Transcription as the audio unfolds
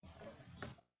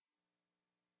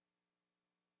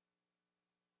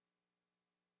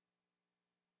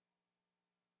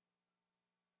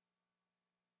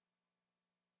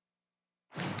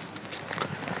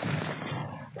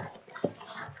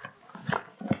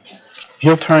If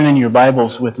you'll turn in your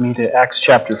Bibles with me to Acts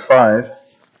chapter 5.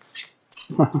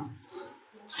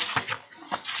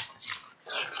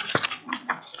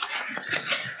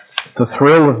 The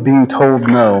thrill of being told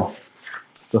no.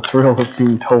 The thrill of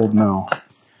being told no.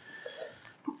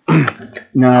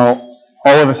 Now,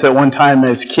 all of us at one time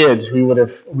as kids, we would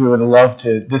have loved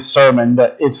this sermon,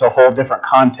 but it's a whole different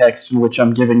context in which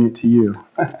I'm giving it to you.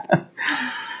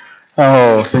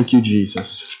 Oh, thank you,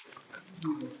 Jesus.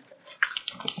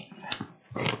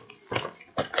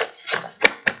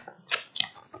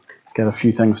 Got a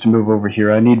few things to move over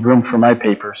here. I need room for my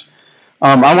papers.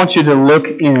 I want you to look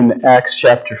in Acts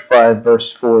chapter 5,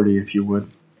 verse 40, if you would.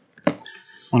 I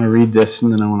want to read this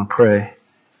and then I want to pray.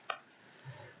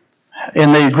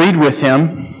 And they agreed with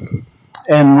him,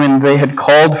 and when they had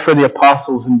called for the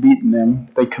apostles and beaten them,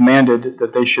 they commanded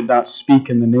that they should not speak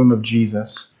in the name of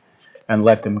Jesus, and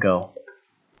let them go.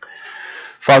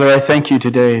 Father, I thank you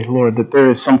today, Lord, that there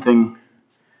is something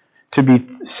to be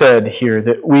said here,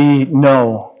 that we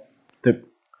know that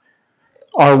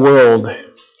our world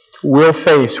will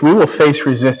face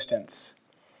resistance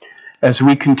as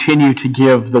we continue to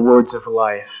give the words of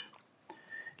life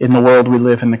in the world we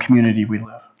live, in the community we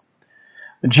live.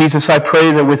 Jesus, I pray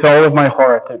that with all of my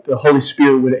heart that the Holy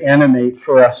Spirit would animate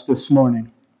for us this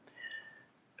morning.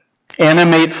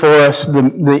 Animate for us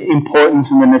the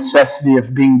importance and the necessity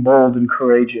of being bold and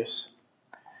courageous.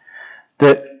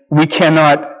 That we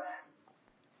cannot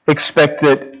expect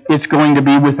that it's going to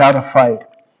be without a fight.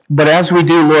 But as we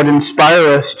do, Lord, inspire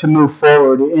us to move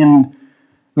forward in,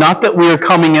 not that we are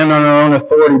coming in on our own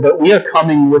authority, but we are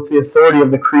coming with the authority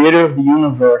of the Creator of the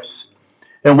universe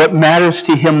and what matters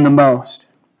to Him the most.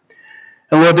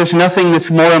 And Lord, there's nothing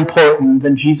that's more important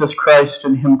than Jesus Christ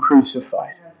and Him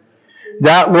crucified.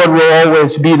 That, Lord, will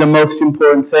always be the most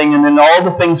important thing, and in all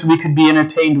the things we could be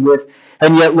entertained with.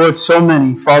 And yet, Lord, so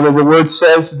many. Father, the Word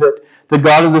says that the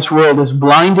God of this world has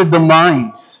blinded the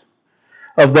minds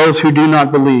of those who do not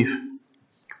believe.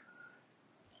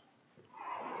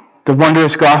 The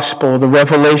wondrous gospel, the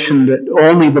revelation that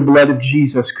only the blood of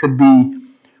Jesus could be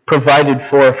provided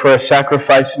for a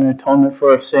sacrifice and atonement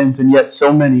for our sins, and yet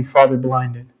so many, Father,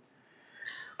 blinded.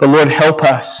 But Lord, help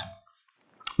us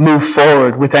move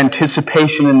forward with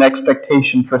anticipation and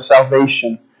expectation for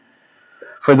salvation,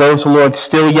 for those, Lord,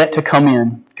 still yet to come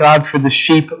in. God, for the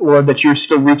sheep, Lord, that you're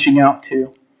still reaching out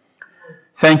to.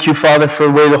 Thank you, Father, for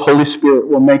the way the Holy Spirit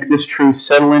will make this truth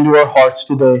settle into our hearts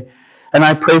today. And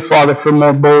I pray, Father, for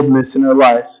more boldness in our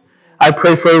lives. I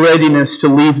pray for a readiness to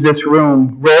leave this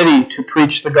room, ready to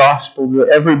preach the gospel to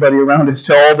everybody around us,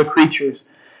 to all the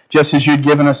creatures, just as you'd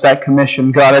given us that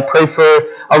commission. God, I pray for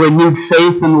a renewed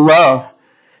faith and love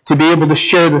to be able to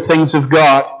share the things of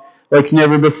God like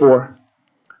never before.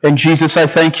 And Jesus, I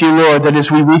thank you, Lord, that as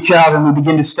we reach out and we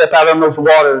begin to step out on those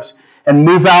waters and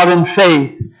move out in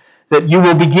faith, that you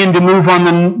will begin to move on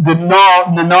the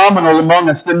nominal among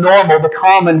us, the normal, the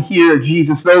common here,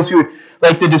 Jesus. Those who,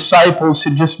 like the disciples,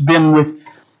 had just been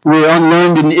we're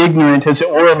unlearned and ignorant, as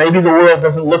it were. Maybe the world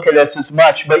doesn't look at us as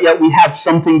much, but yet we have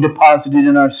something deposited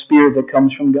in our spirit that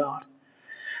comes from God.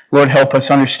 Lord, help us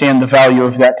understand the value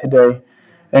of that today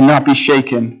and not be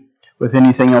shaken with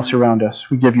anything else around us.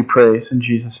 We give you praise in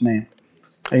Jesus' name.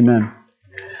 Amen.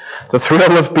 The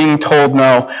thrill of being told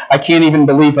no. I can't even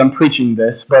believe I'm preaching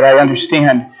this, but I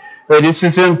understand that this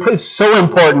is so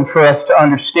important for us to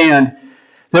understand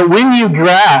that when you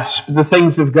grasp the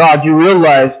things of God, you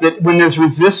realize that when there's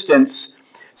resistance,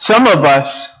 some of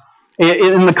us,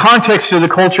 in the context of the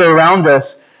culture around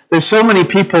us, there's so many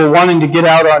people wanting to get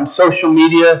out on social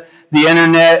media, the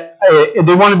internet.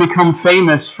 They want to become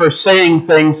famous for saying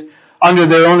things under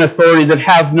their own authority that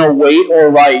have no weight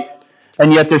or right.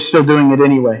 And yet they're still doing it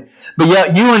anyway. But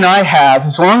yet you and I have,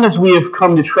 as long as we have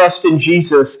come to trust in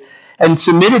Jesus and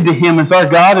submitted to Him as our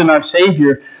God and our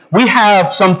Savior, we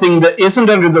have something that isn't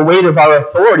under the weight of our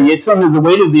authority. It's under the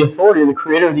weight of the authority of the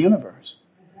Creator of the universe.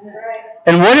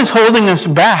 And what is holding us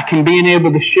back in being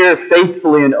able to share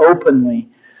faithfully and openly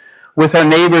with our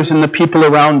neighbors and the people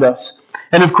around us?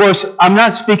 And of course, I'm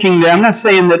not saying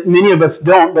that many of us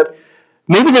don't, but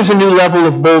maybe there's a new level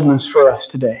of boldness for us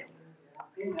today.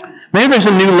 Maybe there's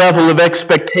a new level of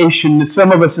expectation that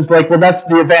some of us is like, well, that's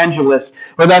the evangelist,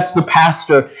 or that's the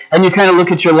pastor, and you kind of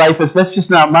look at your life as, that's just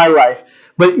not my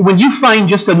life. But when you find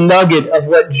just a nugget of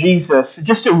what Jesus,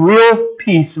 just a real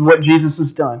piece of what Jesus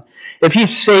has done, if He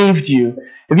saved you,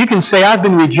 if you can say, I've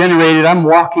been regenerated, I'm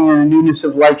walking in a newness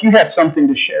of life, you have something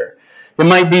to share. It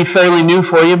might be fairly new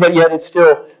for you, but yet it's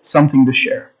still something to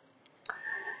share.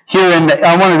 Here,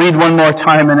 I want to read one more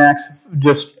time in Acts,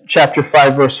 just chapter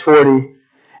 5, verse 40.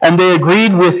 And they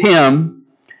agreed with him,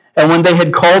 and when they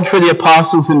had called for the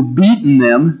apostles and beaten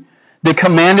them, They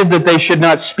commanded that they should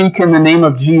not speak in the name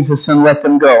of Jesus and let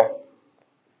them go.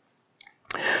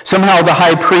 Somehow the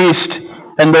high priest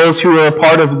and those who were a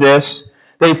part of this,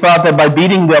 they thought that by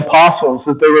beating the apostles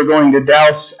that they were going to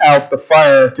douse out the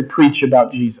fire to preach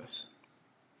about Jesus.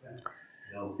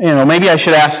 Maybe I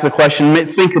should ask the question,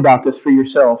 think about this for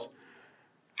yourselves.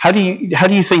 How do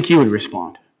you think you would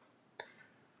respond?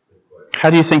 How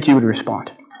do you think you would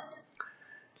respond?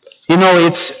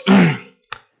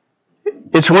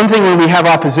 It's one thing when we have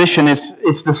opposition,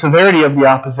 it's the severity of the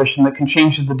opposition that can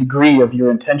change the degree of your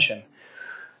intention.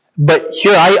 But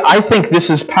here, I think this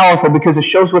is powerful because it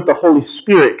shows what the Holy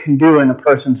Spirit can do in a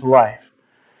person's life.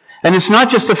 And it's not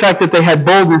just the fact that they had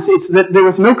boldness, it's that there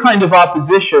was no kind of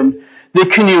opposition that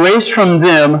can erase from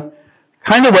them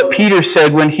kind of what Peter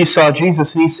said when he saw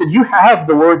Jesus. And he said, "You have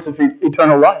the words of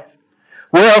eternal life.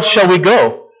 Where else shall we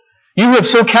go? You have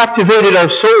so captivated our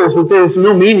souls that there is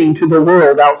no meaning to the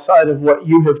world outside of what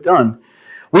you have done.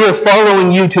 We are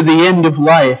following you to the end of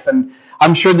life." And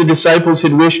I'm sure the disciples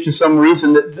had wished to some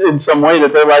reason, that in some way,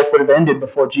 that their life would have ended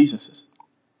before Jesus's.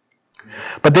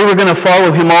 But they were going to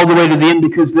follow him all the way to the end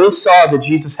because they saw that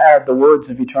Jesus had the words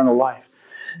of eternal life.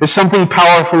 There's something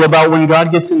powerful about when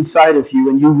God gets inside of you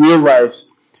and you realize,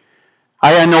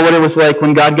 I know what it was like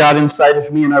when God got inside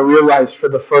of me and I realized for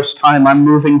the first time I'm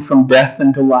moving from death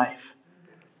into life.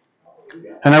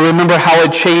 And I remember how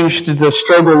it changed the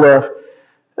struggle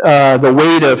of the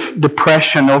weight of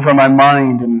depression over my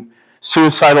mind and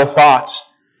suicidal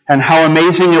thoughts, and how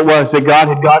amazing it was that God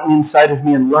had gotten inside of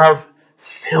me and love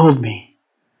filled me.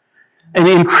 An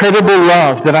incredible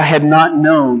love that I had not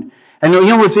known. And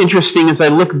what's interesting as I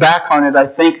look back on it, I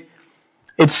think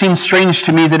it seems strange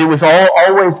to me that it was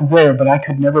always there, but I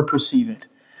could never perceive it.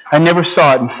 I never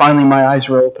saw it, and finally my eyes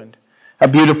were opened. A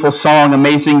beautiful song,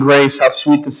 Amazing Grace, how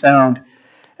sweet the sound.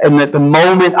 And that the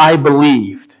moment I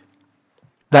believed,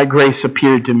 that grace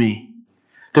appeared to me.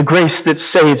 The grace that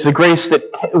saves, the grace that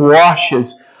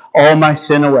washes all my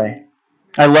sin away.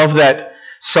 I love that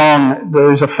song.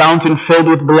 There's a fountain filled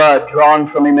with blood drawn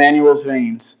from Emmanuel's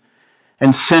veins,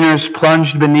 and sinners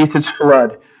plunged beneath its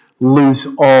flood lose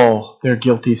all their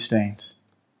guilty stains.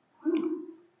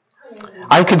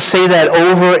 I could say that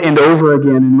over and over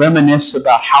again and reminisce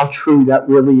about how true that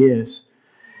really is.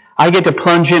 I get to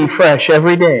plunge in fresh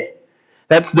every day.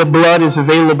 The blood is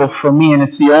available for me, and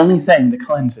it's the only thing that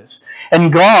cleanses.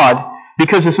 And God,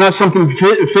 because it's not something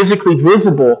physically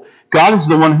visible, God is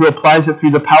the one who applies it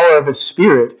through the power of His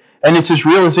Spirit, and it's as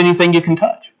real as anything you can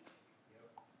touch.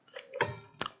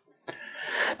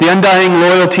 The undying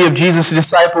loyalty of Jesus'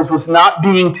 disciples was not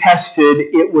being tested,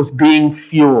 it was being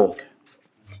fueled.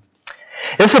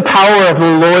 It's the power of the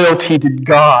loyalty to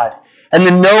God, and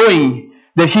the knowing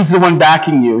that He's the one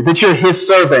backing you, that you're His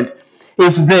servant,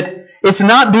 is that it's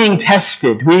not being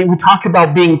tested. We talk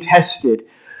about being tested.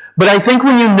 But I think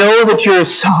when you know that you're a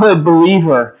solid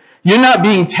believer, you're not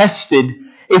being tested.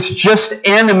 It's just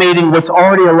animating what's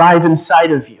already alive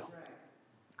inside of you.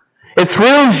 It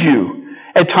thrills you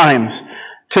at times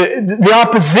to the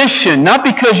opposition, not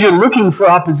because you're looking for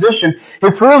opposition.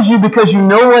 It thrills you because you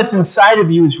know what's inside of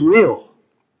you is real.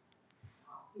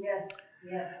 Yes.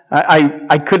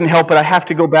 I couldn't help it. I have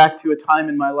to go back to a time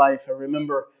in my life. I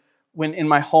remember when in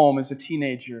my home as a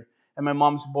teenager, and my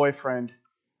mom's boyfriend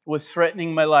was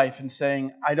threatening my life and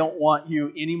saying, "I don't want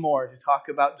you anymore to talk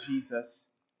about Jesus."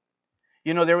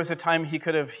 There was a time he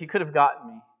could have gotten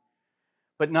me,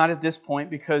 but not at this point,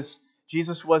 because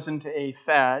Jesus wasn't a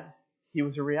fad, He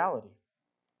was a reality.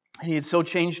 And He had so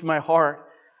changed my heart.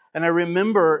 And I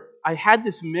remember I had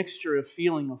this mixture of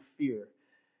feeling of fear.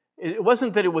 It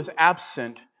wasn't that it was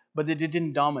absent, but that it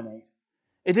didn't dominate.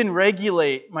 It didn't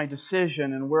regulate my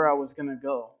decision and where I was going to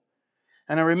go.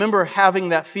 And I remember having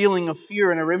that feeling of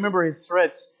fear, and I remember His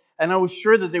threats, and I was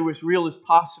sure that they were as real as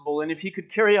possible. And if He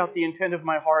could carry out the intent of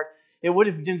my heart, it would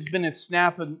have just been a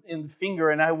snap in the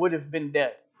finger, and I would have been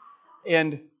dead.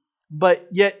 But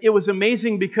yet it was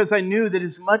amazing because I knew that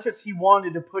as much as He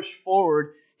wanted to push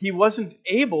forward, He wasn't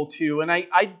able to, and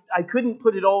I couldn't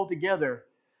put it all together.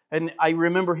 And I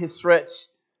remember His threats.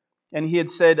 And He had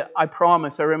said, "I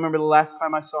promise." I remember the last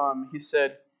time I saw Him, He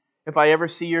said, "If I ever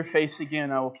see your face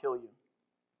again, I will kill you."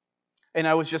 And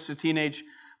I was just a teenage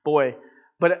boy.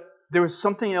 But there was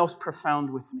something else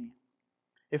profound with me.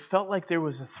 It felt like there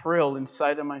was a thrill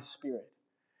inside of my spirit.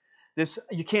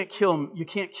 You can't kill Him. You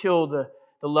can't kill the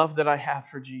love that I have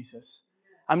for Jesus.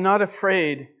 I'm not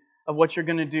afraid of what you're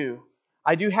going to do.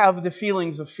 I do have the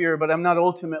feelings of fear, but I'm not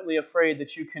ultimately afraid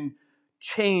that you can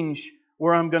change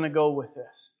where I'm going to go with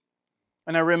this.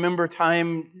 And I remember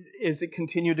time as it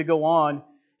continued to go on,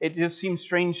 it just seemed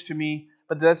strange to me,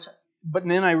 but that's But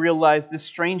then I realized this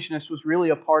strangeness was really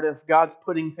a part of God's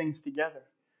putting things together.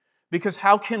 Because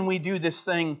how can we do this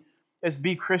thing as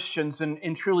be Christians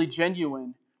and truly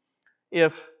genuine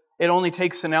if it only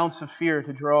takes an ounce of fear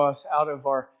to draw us out of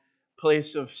our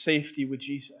place of safety with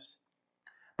Jesus?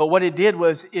 But what it did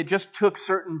was it just took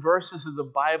certain verses of the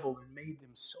Bible and made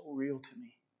them so real to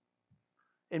me.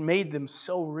 It made them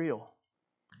so real.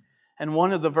 And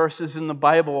one of the verses in the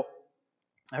Bible,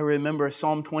 I remember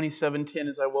Psalm 27:10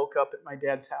 as I woke up at my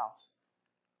dad's house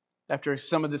after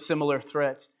some of the similar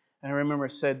threats. And I remember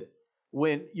it said,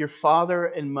 when your father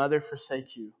and mother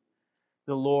forsake you,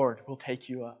 the Lord will take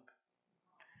you up.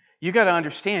 You got to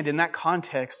understand, in that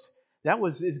context, that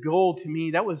was as gold to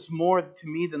me. That was more to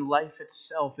me than life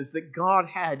itself, is that God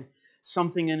had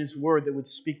something in His Word that would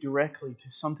speak directly to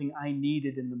something I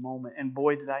needed in the moment. And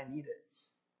boy, did I need it.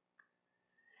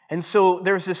 And so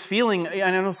there's this feeling,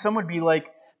 and I know some would be like,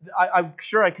 I'm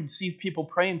sure I could see people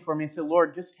praying for me and say,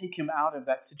 Lord, just take him out of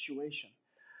that situation.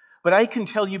 But I can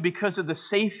tell you, because of the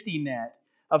safety net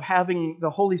of having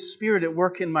the Holy Spirit at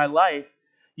work in my life,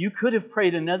 you could have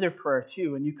prayed another prayer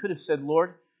too, and you could have said,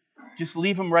 Lord, just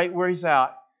leave him right where he's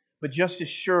at, but just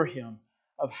assure him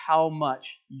of how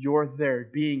much you're there,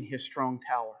 being his strong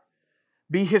tower.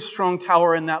 Be his strong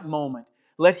tower in that moment.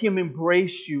 Let him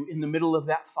embrace you in the middle of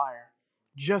that fire.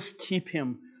 Just keep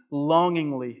him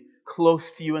longingly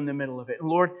close to you in the middle of it. And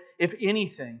Lord, if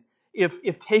anything,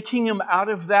 if taking him out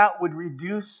of that would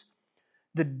reduce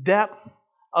the depth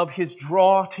of his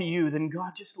draw to you, then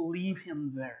God, just leave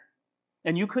him there.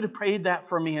 And you could have prayed that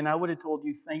for me, and I would have told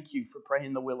you, thank you for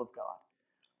praying the will of God.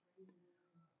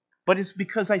 But it's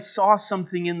because I saw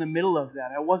something in the middle of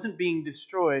that. I wasn't being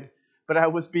destroyed, but I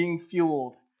was being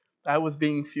fueled. I was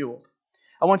being fueled.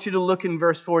 I want you to look in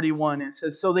verse 41. It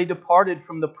says, so they departed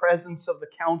from the presence of the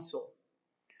council,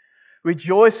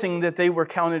 rejoicing that they were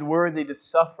counted worthy to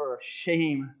suffer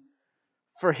shame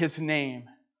for his name.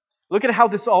 Look at how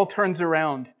this all turns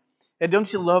around. And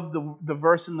don't you love the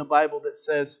verse in the Bible that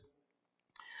says,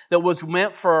 that was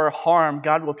meant for our harm,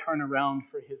 God will turn around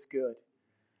for his good.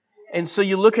 And so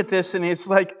you look at this and it's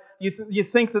like, you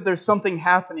think that there's something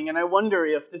happening. And I wonder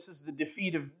if this is the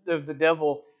defeat of the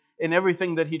devil in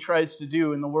everything that he tries to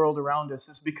do in the world around us.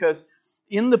 Is because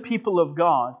in the people of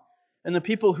God, and the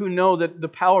people who know that the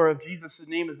power of Jesus'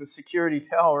 name is a security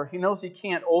tower, he knows he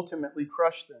can't ultimately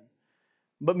crush them.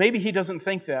 But maybe he doesn't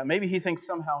think that. Maybe he thinks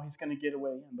somehow he's going to get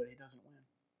away in, but he doesn't win.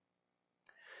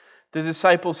 The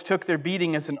disciples took their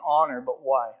beating as an honor, but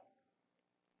why?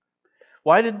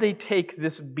 Why did they take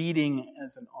this beating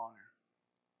as an honor?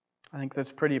 I think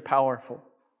that's pretty powerful.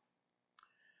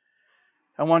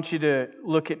 I want you to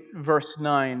look at verse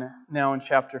 9 now in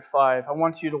chapter 5. I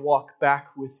want you to walk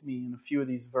back with me in a few of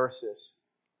these verses.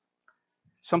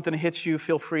 Something hits you,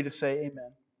 feel free to say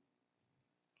amen.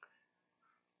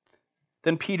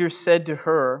 Then Peter said to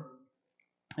her,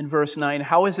 in verse 9,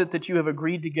 how is it that you have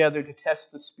agreed together to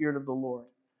test the Spirit of the Lord?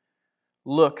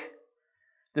 Look,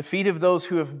 the feet of those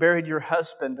who have buried your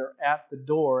husband are at the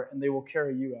door, and they will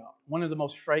carry you out. One of the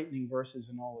most frightening verses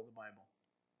in all of the Bible.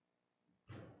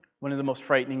 One of the most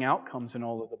frightening outcomes in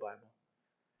all of the Bible.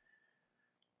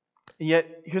 And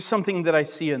yet, here's something that I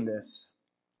see in this.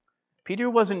 Peter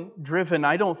wasn't driven,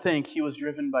 I don't think he was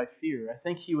driven by fear. I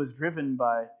think he was driven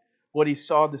by what he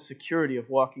saw, the security of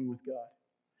walking with God.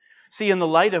 See, in the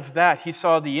light of that, he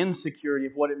saw the insecurity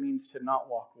of what it means to not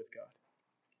walk with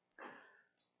God.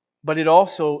 But it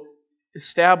also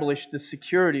established the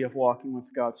security of walking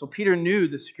with God. So Peter knew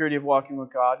the security of walking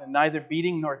with God, and neither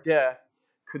beating nor death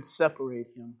could separate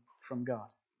him from God.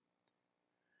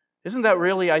 Isn't that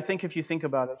really, I think if you think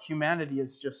about it, humanity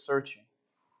is just searching,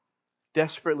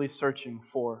 desperately searching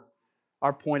for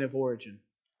our point of origin.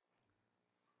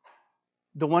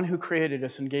 The one who created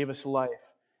us and gave us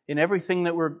life. In everything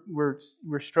that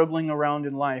we're struggling around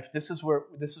in life, this is where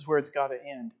it's got to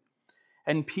end.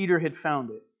 And Peter had found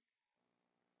it.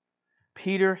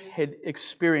 Peter had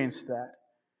experienced that.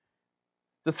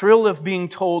 The thrill of being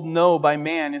told no by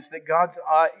man is that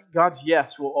God's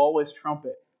yes will always trump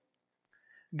it.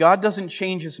 God doesn't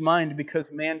change his mind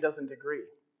because man doesn't agree.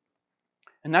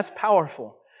 And that's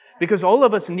powerful. Because all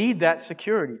of us need that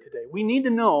security today. We need to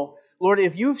know, Lord,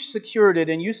 if you've secured it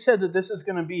and you said that this is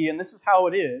going to be and this is how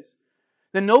it is,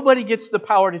 then nobody gets the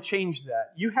power to change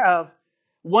that. You have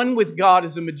one with God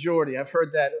as a majority. I've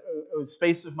heard that a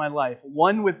space of my life.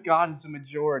 One with God as a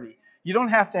majority. You don't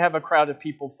have to have a crowd of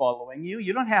people following you.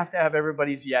 You don't have to have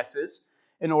everybody's yeses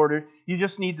in order. You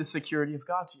just need the security of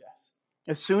God's yes.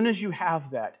 As soon as you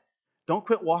have that, don't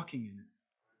quit walking in it.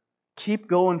 Keep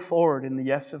going forward in the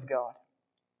yes of God.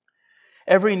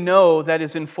 Every no that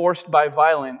is enforced by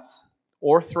violence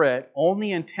or threat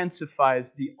only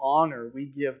intensifies the honor we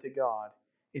give to God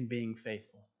in being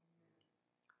faithful.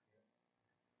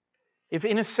 If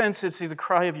in a sense it's the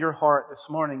cry of your heart this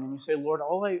morning and you say, Lord,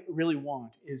 all I really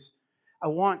want is I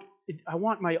want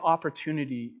my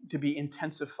opportunity to be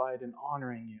intensified in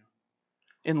honoring you,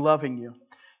 in loving you.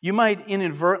 You might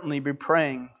inadvertently be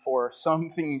praying for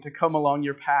something to come along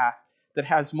your path that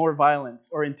has more violence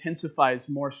or intensifies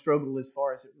more struggle as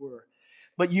far as it were.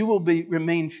 But you will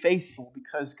remain faithful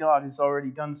because God has already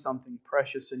done something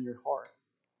precious in your heart.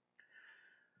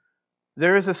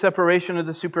 There is a separation of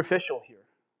the superficial here.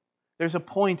 There's a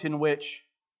point in which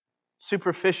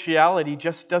superficiality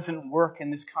just doesn't work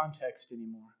in this context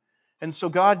anymore. And so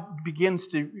God begins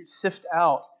to sift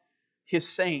out His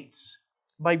saints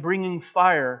by bringing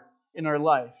fire in our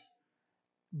life.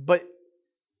 But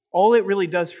all it really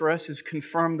does for us is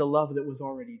confirm the love that was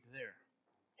already there.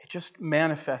 It just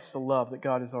manifests the love that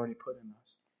God has already put in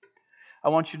us. I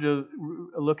want you to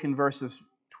look in verses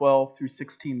 12 through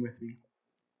 16 with me.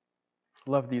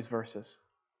 Love these verses.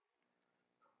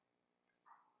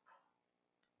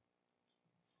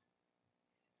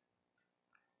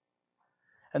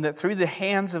 And that through the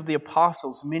hands of the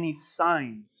apostles many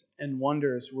signs and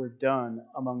wonders were done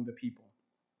among the people.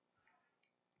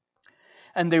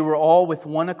 And they were all with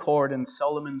one accord in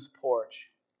Solomon's porch.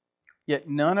 Yet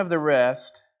none of the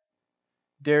rest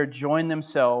dared join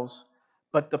themselves,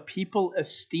 but the people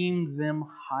esteemed them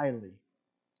highly.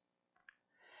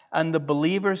 And the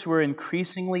believers were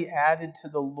increasingly added to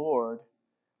the Lord,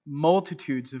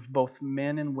 multitudes of both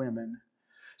men and women,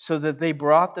 so that they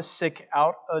brought the sick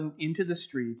out into the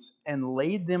streets and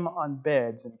laid them on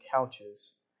beds and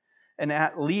couches. And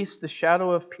at least the shadow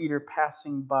of Peter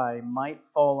passing by might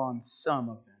fall on some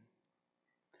of them.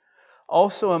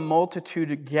 Also a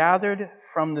multitude gathered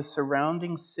from the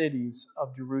surrounding cities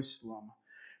of Jerusalem,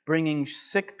 bringing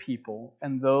sick people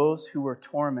and those who were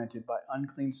tormented by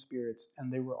unclean spirits,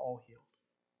 and they were all healed.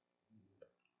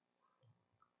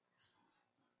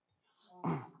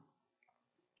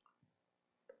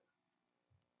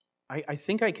 I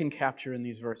think I can capture in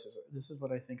these verses. This is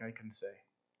what I think I can say.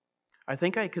 I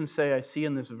think I can say I see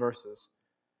in these verses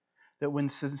that when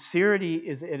sincerity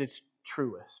is at its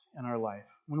truest in our life,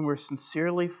 when we're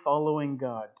sincerely following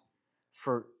God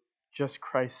for just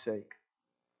Christ's sake,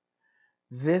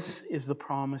 this is the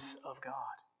promise of God.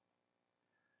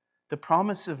 The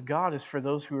promise of God is for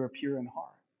those who are pure in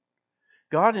heart.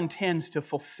 God intends to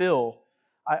fulfill.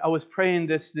 I was praying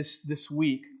this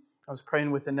week. I was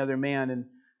praying with another man, and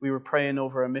we were praying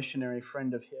over a missionary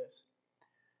friend of his.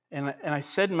 And I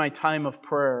said in my time of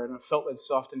prayer, and I felt this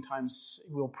oftentimes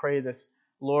we'll pray this,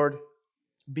 Lord,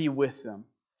 be with them.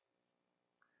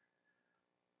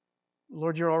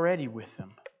 Lord, you're already with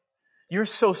them. You're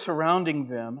so surrounding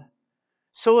them,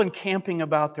 so encamping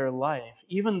about their life.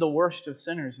 Even the worst of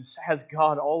sinners has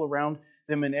God all around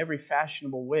them in every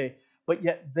fashionable way, but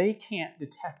yet they can't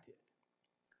detect it.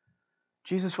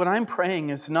 Jesus, what I'm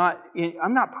praying is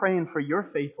I'm not praying for your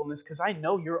faithfulness because I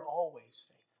know you're always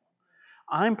faithful.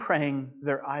 I'm praying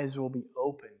their eyes will be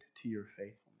opened to your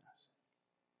faithfulness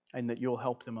and that you'll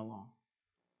help them along.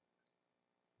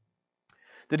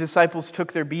 The disciples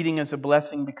took their beating as a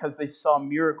blessing because they saw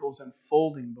miracles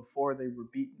unfolding before they were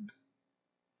beaten.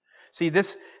 See,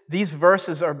 these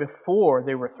verses are before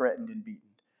they were threatened and beaten.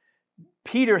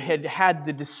 Peter had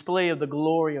the display of the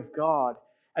glory of God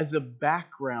as a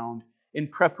background in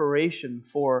preparation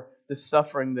for the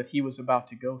suffering that he was about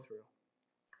to go through.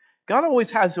 God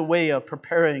always has a way of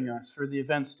preparing us for the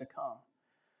events to come.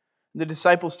 The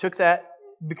disciples took that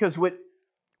because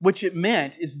which it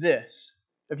meant is this.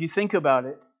 If you think about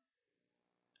it,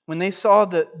 when they saw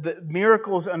the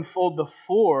miracles unfold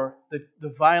before the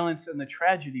violence and the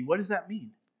tragedy, what does that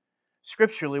mean?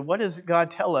 Scripturally, what does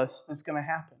God tell us is going to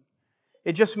happen?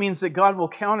 It just means that God will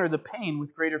counter the pain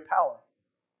with greater power.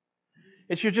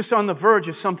 It's you're just on the verge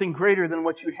of something greater than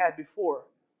what you had before.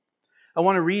 I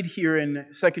want to read here in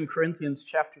 2 Corinthians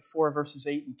chapter 4, verses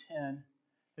 8 and 10.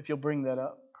 If you'll bring that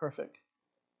up. Perfect.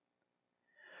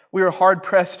 We are hard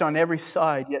pressed on every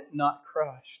side, yet not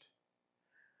crushed.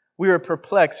 We are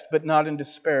perplexed, but not in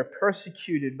despair.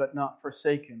 Persecuted, but not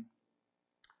forsaken.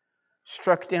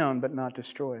 Struck down, but not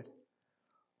destroyed.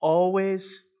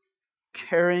 Always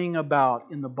carrying about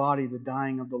in the body the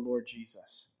dying of the Lord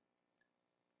Jesus,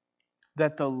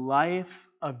 that the life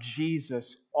of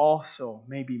Jesus also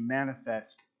may be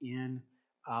manifest in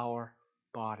our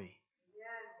body.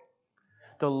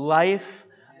 The life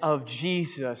of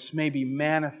Jesus may be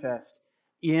manifest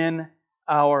in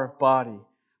our body.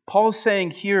 Paul's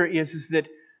saying here is that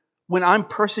when I'm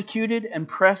persecuted and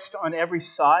pressed on every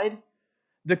side,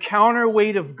 the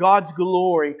counterweight of God's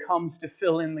glory comes to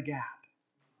fill in the gap.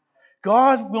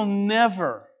 God will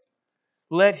never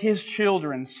let His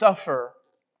children suffer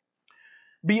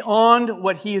beyond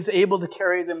what He is able to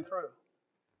carry them through.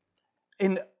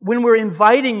 And when we're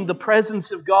inviting the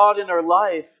presence of God in our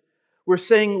life, we're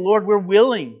saying, Lord, we're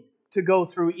willing to go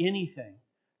through anything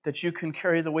that You can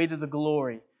carry the weight of the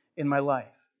glory in my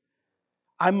life.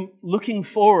 I'm looking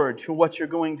forward to what You're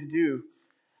going to do.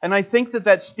 And I think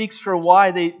that speaks for why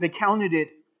they counted it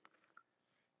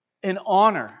an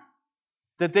honor,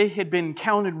 that they had been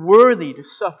counted worthy to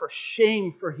suffer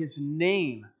shame for His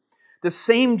name. The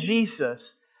same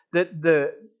Jesus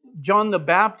that John the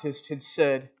Baptist had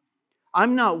said,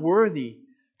 I'm not worthy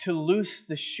to loose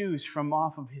the shoes from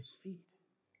off of His feet.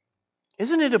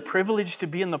 Isn't it a privilege to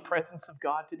be in the presence of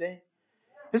God today?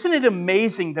 Isn't it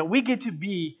amazing that we get to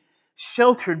be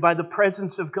sheltered by the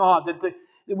presence of God? That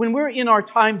when we're in our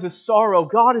times of sorrow,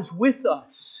 God is with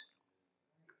us.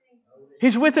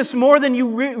 He's with us more than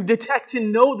you detect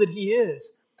and know that He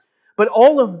is. But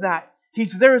all of that,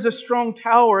 He's there as a strong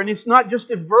tower, and it's not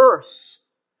just a verse.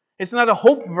 It's not a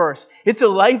hope verse. It's a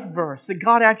life verse that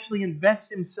God actually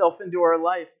invests Himself into our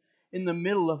life in the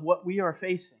middle of what we are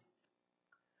facing.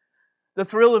 The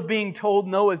thrill of being told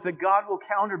no is that God will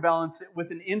counterbalance it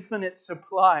with an infinite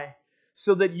supply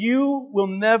so that you will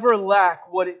never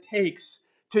lack what it takes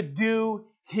to do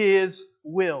His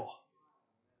will.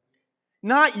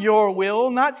 Not your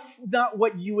will, not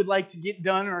what you would like to get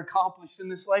done or accomplished in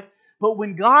this life, but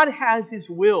when God has His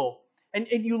will, and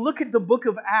you look at the book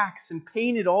of Acts and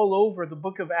painted all over the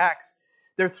book of Acts,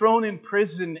 they're thrown in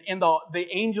prison and the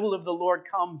angel of the Lord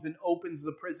comes and opens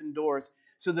the prison doors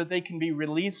so that they can be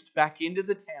released back into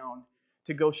the town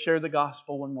to go share the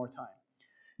gospel one more time.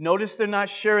 Notice they're not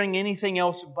sharing anything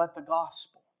else but the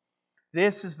gospel.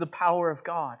 This is the power of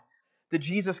God. That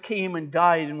Jesus came and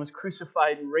died and was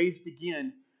crucified and raised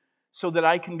again so that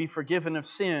I can be forgiven of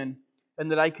sin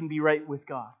and that I can be right with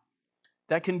God.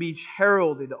 That can be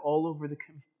heralded all over the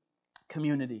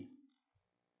community.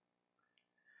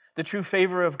 The true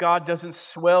favor of God doesn't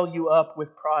swell you up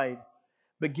with pride,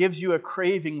 but gives you a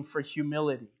craving for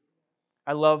humility.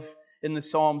 I love in the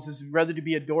Psalms, it's rather to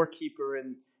be a doorkeeper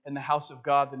in the house of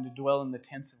God than to dwell in the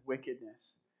tents of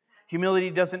wickedness. Humility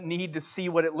doesn't need to see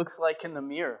what it looks like in the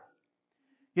mirror.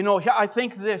 You know, I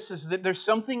think this is that there's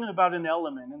something about an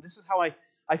element, and this is how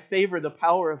I favor the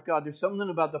power of God. There's something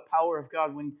about the power of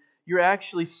God when you're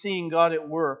actually seeing God at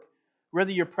work.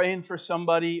 Whether you're praying for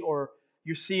somebody or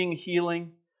you're seeing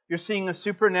healing, you're seeing a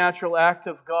supernatural act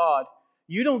of God,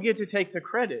 you don't get to take the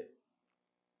credit.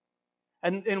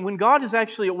 And when God is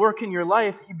actually at work in your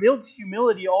life, He builds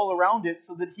humility all around it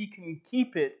so that He can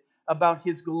keep it about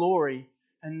His glory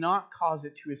and not cause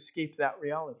it to escape that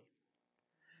reality.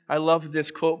 I love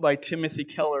this quote by Timothy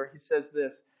Keller. He says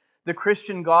this, "The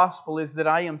Christian gospel is that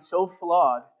I am so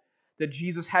flawed that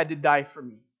Jesus had to die for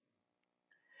me.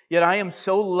 Yet I am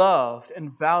so loved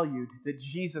and valued that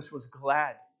Jesus was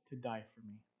glad to die for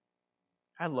me."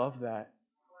 I love that.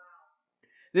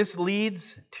 This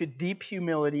leads to deep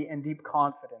humility and deep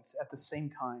confidence at the same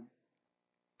time.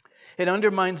 It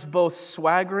undermines both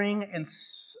swaggering and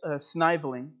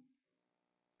sniveling.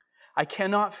 I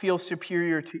cannot feel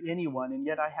superior to anyone, and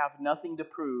yet I have nothing to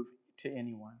prove to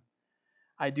anyone.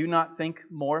 I do not think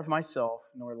more of myself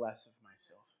nor less of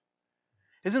myself.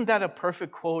 Isn't that a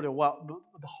perfect quote of what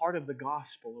the heart of the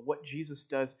gospel, of what Jesus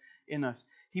does in us?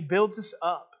 He builds us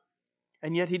up,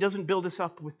 and yet He doesn't build us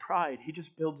up with pride. He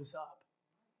just builds us up.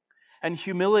 And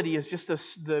humility is just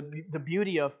the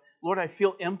beauty of, Lord, I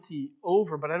feel empty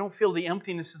but I don't feel the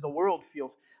emptiness that the world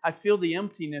feels. I feel the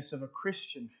emptiness of a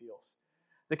Christian feels.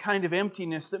 The kind of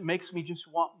emptiness that makes me just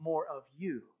want more of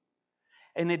You.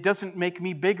 And it doesn't make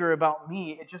me bigger about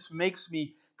me. It just makes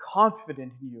me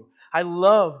confident in You. I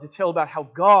love to tell about how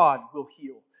God will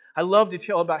heal. I love to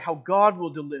tell about how God will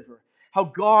deliver. How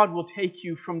God will take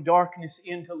you from darkness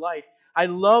into light. I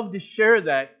love to share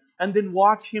that and then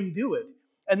watch Him do it.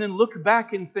 And then look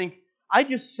back and think, I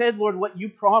just said, Lord, what You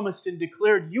promised and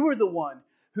declared. You are the one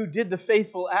who did the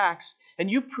faithful acts.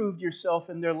 And You proved Yourself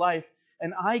in their life.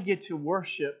 And I get to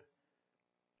worship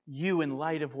You in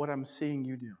light of what I'm seeing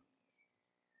You do.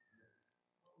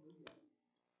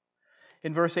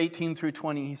 In verse 18 through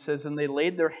 20, he says, "And they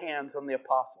laid their hands on the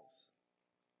apostles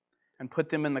and put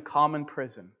them in the common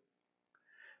prison.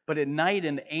 But at night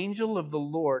an angel of the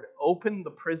Lord opened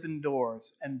the prison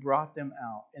doors and brought them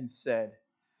out and said,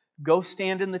 'Go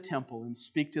stand in the temple and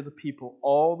speak to the people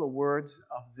all the words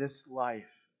of this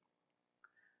life.'"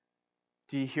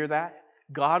 Do you hear that?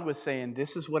 God was saying,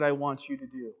 this is what I want you to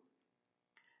do.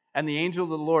 And the angel of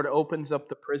the Lord opens up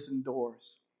the prison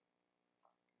doors.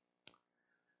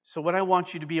 So what I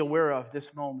want you to be aware of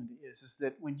this moment is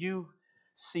that when you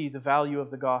see the value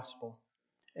of the gospel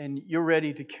and you're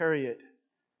ready to carry it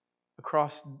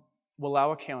across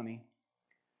Wallowa County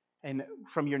and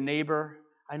from your neighbor,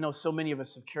 I know so many of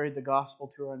us have carried the gospel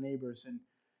to our neighbors, and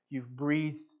you've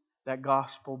breathed that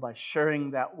gospel by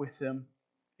sharing that with them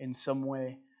in some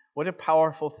way. What a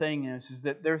powerful thing is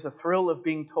that there's a thrill of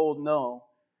being told no,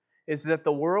 is that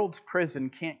the world's prison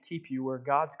can't keep you where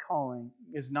God's calling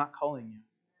is not calling you.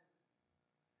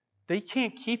 They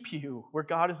can't keep you where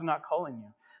God is not calling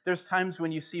you. There's times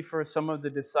when you see for some of the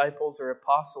disciples or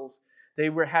apostles, they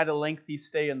had a lengthy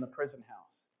stay in the prison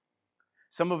house.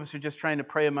 Some of us are just trying to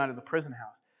pray them out of the prison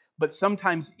house. But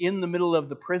sometimes in the middle of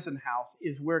the prison house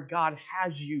is where God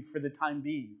has you for the time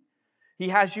being. He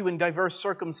has you in diverse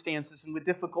circumstances and with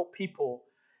difficult people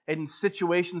and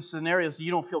situations, scenarios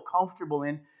you don't feel comfortable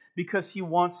in, because He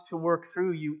wants to work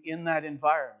through you in that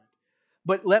environment.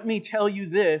 But let me tell you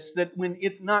this, that when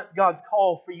it's not God's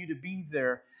call for you to be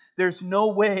there, there's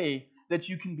no way that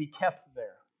you can be kept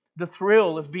there. The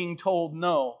thrill of being told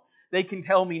no. They can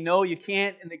tell me, no, you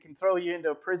can't, and they can throw you into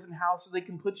a prison house, or they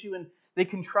can put you in, they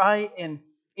can try and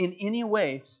in any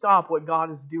way stop what God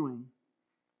is doing,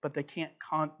 but they can't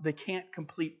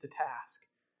complete the task,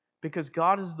 because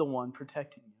God is the one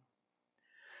protecting you.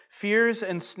 Fears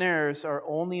and snares are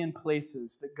only in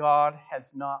places that God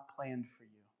has not planned for you.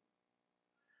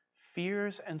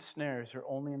 Fears and snares are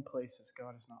only in places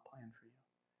God has not planned for you.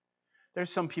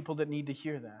 There's some people that need to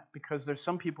hear that, because there's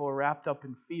some people who are wrapped up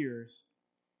in fears,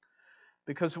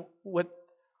 because what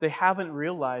they haven't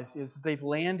realized is they've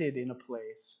landed in a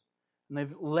place and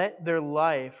they've let their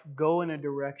life go in a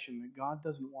direction that God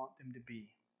doesn't want them to be.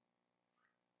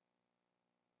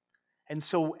 And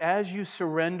so as you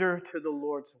surrender to the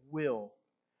Lord's will,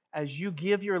 as you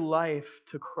give your life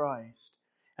to Christ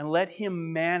and let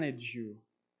Him manage you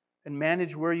and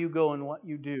manage where you go and what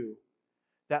you do,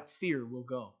 that fear will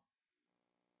go.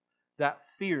 That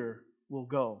fear will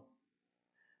go.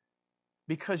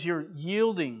 Because you're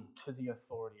yielding to the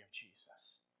authority of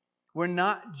Jesus. We're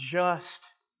not just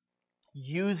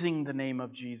using the name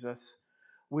of Jesus,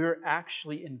 we're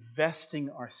actually investing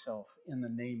ourselves in the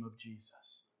name of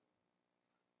Jesus.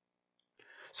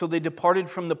 So they departed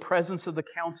from the presence of the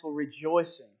council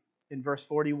rejoicing, in verse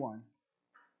 41,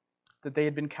 that they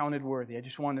had been counted worthy. I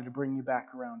just wanted to bring you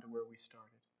back around to where we started.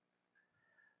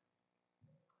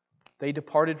 They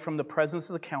departed from the presence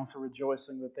of the council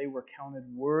rejoicing that they were counted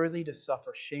worthy to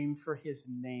suffer shame for His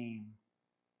name.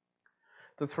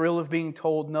 The thrill of being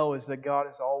told no is that God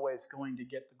is always going to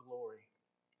get the glory.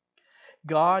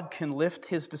 God can lift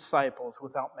His disciples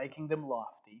without making them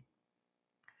lofty,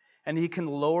 and He can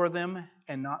lower them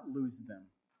and not lose them.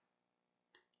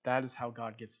 That is how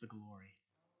God gets the glory.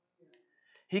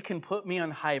 He can put me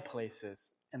on high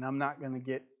places, and I'm not going to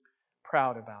get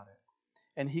proud about it.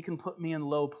 And He can put me in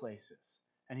low places,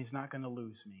 and He's not going to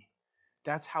lose me.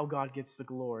 That's how God gets the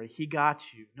glory. He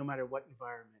got you no matter what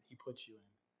environment He puts you in.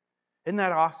 Isn't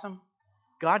that awesome?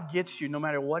 God gets you no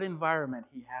matter what environment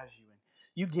He has you in.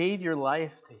 You gave your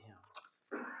life to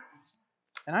Him.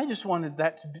 And I just wanted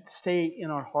that to stay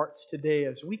in our hearts today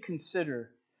as we consider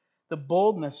the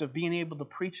boldness of being able to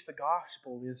preach the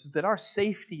gospel, is that our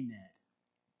safety net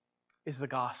is the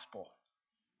gospel.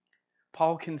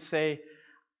 Paul can say,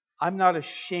 I'm not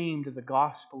ashamed of the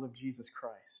gospel of Jesus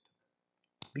Christ,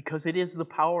 because it is the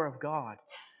power of God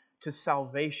to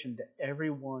salvation to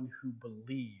everyone who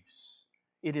believes.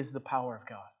 It is the power of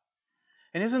God.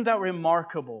 And isn't that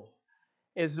remarkable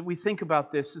as we think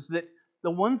about this, is that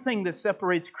the one thing that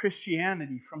separates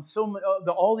Christianity from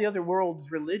all the other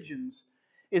world's religions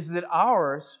is that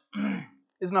ours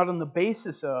is not on the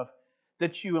basis of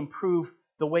that you improve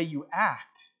the way you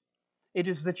act. It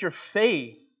is that your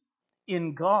faith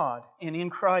in God and in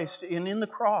Christ and in the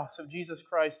cross of Jesus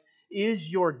Christ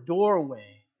is your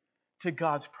doorway to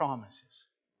God's promises.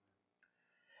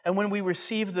 And when we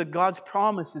receive God's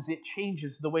promises, it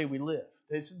changes the way we live.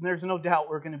 There's no doubt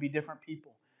we're going to be different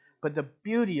people. But the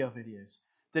beauty of it is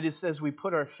that it says we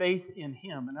put our faith in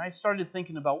Him. And I started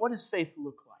thinking about, what does faith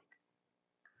look like?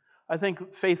 I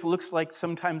think faith looks like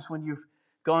sometimes when you've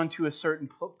gone to a certain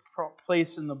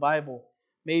place in the Bible,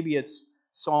 maybe it's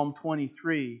Psalm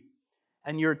 23,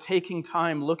 and you're taking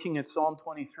time looking at Psalm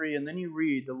 23, and then you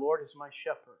read, the Lord is my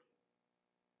shepherd.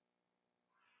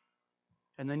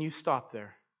 And then you stop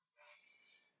there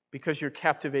because you're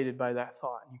captivated by that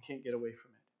thought and you can't get away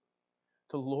from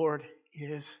it. The Lord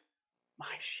is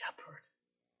my shepherd.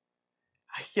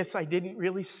 I guess I didn't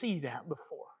really see that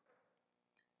before.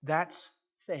 That's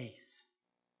faith.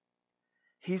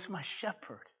 He's my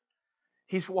shepherd.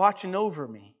 He's watching over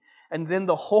me. And then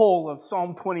the whole of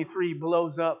Psalm 23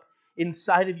 blows up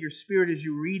inside of your spirit as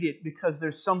you read it, because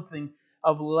there's something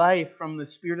of life from the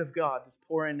Spirit of God that's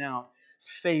pouring out.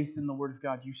 Faith in the Word of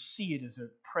God. You see it as a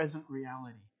present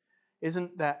reality.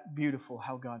 Isn't that beautiful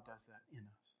how God does that in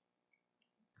us?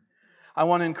 I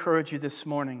want to encourage you this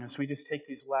morning as we just take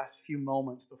these last few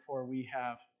moments before we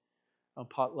have a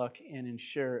potluck and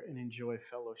share and enjoy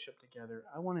fellowship together.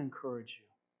 I want to encourage you.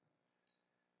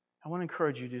 I want to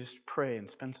encourage you to just pray and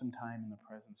spend some time in the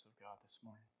presence of God this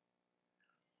morning.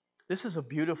 This is a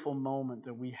beautiful moment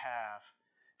that we have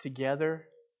together,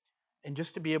 and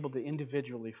just to be able to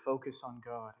individually focus on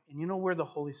God. And you know where the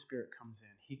Holy Spirit comes in?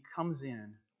 He comes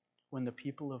in when the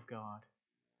people of God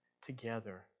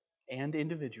together and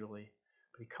individually,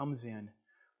 but He comes in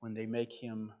when they make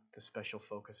Him the special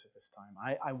focus at this time.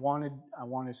 I want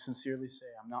to sincerely say,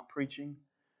 I'm not preaching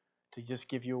to just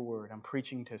give you a word. I'm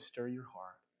preaching to stir your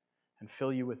heart and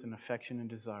fill you with an affection and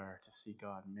desire to see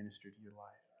God minister to your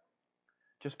life.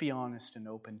 Just be honest and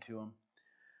open to Him.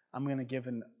 I'm going to give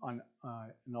an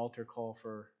altar call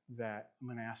for that. I'm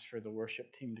going to ask for the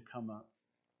worship team to come up,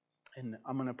 and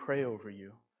I'm going to pray over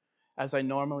you. As I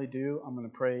normally do, I'm going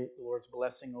to pray the Lord's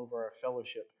blessing over our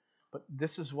fellowship. But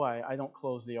this is why I don't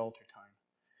close the altar time,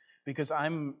 because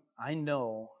I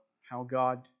know how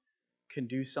God can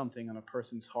do something on a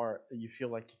person's heart that you feel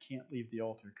like you can't leave the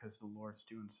altar because the Lord's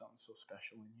doing something so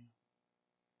special in you.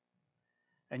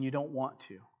 And you don't want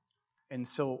to. And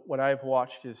so what I've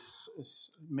watched is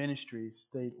ministries,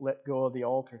 they let go of the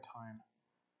altar time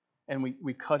and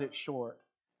we cut it short.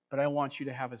 But I want you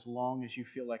to have as long as you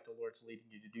feel like the Lord's leading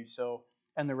you to do so.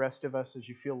 And the rest of us, as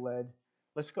you feel led,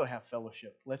 let's go have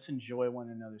fellowship. Let's enjoy one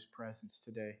another's presence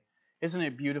today. Isn't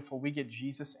it beautiful? We get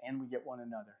Jesus and we get one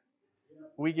another.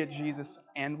 We get Jesus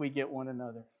and we get one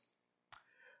another.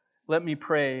 Let me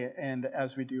pray, and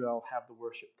as we do, I'll have the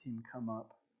worship team come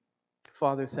up.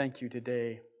 Father, thank you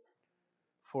today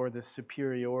for the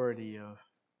superiority of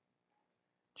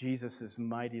Jesus'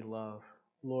 mighty love.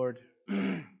 Lord,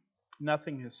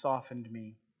 nothing has softened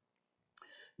me.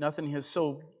 Nothing has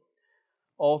so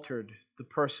altered the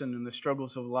person and the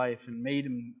struggles of life and made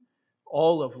him,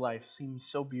 all of life seem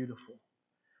so beautiful,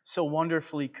 so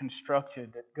wonderfully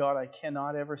constructed that, God, I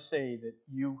cannot ever say that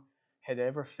you had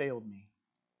ever failed me.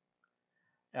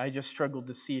 I just struggled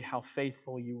to see how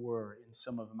faithful you were in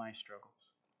some of my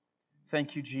struggles.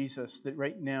 Thank you, Jesus, that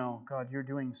right now, God, you're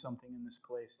doing something in this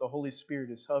place. The Holy Spirit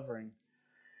is hovering,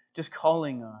 just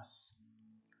calling us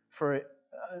for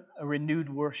a renewed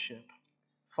worship.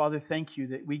 Father, thank you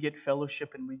that we get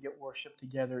fellowship and we get worship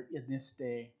together in this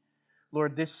day.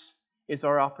 Lord, this is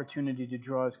our opportunity to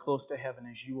draw as close to heaven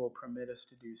as you will permit us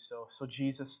to do so. So,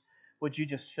 Jesus, would you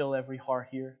just fill every heart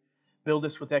here? Build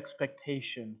us with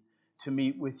expectation to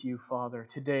meet with you, Father.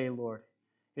 Today, Lord,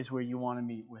 is where you want to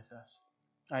meet with us.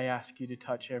 I ask you to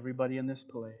touch everybody in this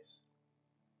place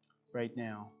right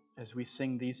now as we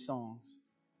sing these songs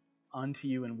unto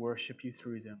you and worship you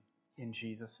through them. In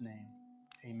Jesus' name,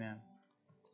 amen.